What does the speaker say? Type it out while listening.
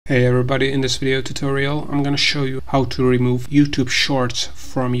Hey everybody, in this video tutorial I'm going to show you how to remove YouTube Shorts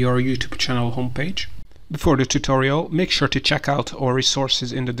from your YouTube channel homepage. Before the tutorial, make sure to check out our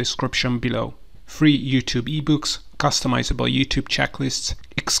resources in the description below. Free YouTube ebooks, customizable YouTube checklists,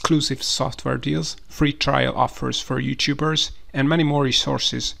 exclusive software deals, free trial offers for YouTubers, and many more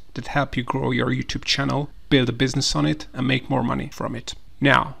resources that help you grow your YouTube channel, build a business on it, and make more money from it.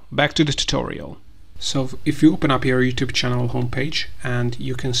 Now, back to the tutorial. So if you open up your YouTube channel homepage and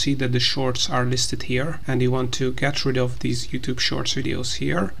you can see that the shorts are listed here and you want to get rid of these YouTube Shorts videos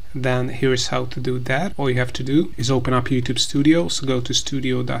here, then here is how to do that. All you have to do is open up YouTube Studio, so go to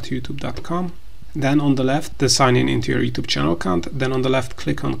studio.youtube.com. Then on the left, the sign in into your YouTube channel account. Then on the left,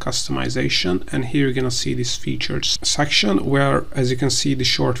 click on customization, and here you're gonna see this features section where, as you can see, the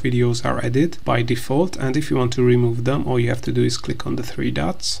short videos are added by default, and if you want to remove them, all you have to do is click on the three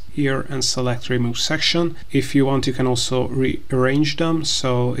dots here and select remove section. If you want, you can also rearrange them,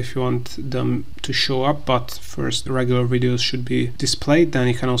 so if you want them to show up but first regular videos should be displayed, then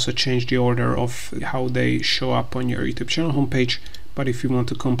you can also change the order of how they show up on your YouTube channel homepage. But if you want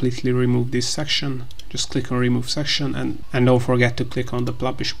to completely remove this section, just click on remove section, and don't forget to click on the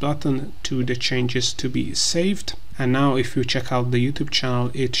publish button to the changes to be saved. And now if you check out the YouTube channel,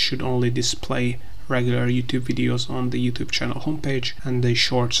 it should only display regular YouTube videos on the YouTube channel homepage, and the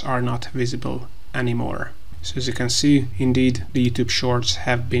shorts are not visible anymore. So as you can see, indeed the YouTube Shorts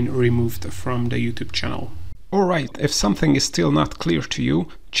have been removed from the YouTube channel. Alright, if something is still not clear to you,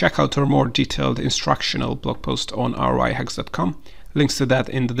 check out our more detailed instructional blog post on 𝐅𝐫𝐞𝐞. Links to that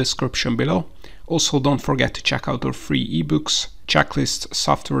in the description below. Also, don't forget to check out our free ebooks, checklists,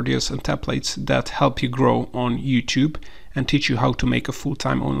 software deals and templates that help you grow on YouTube and teach you how to make a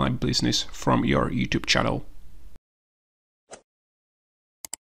full-time online business from your YouTube channel.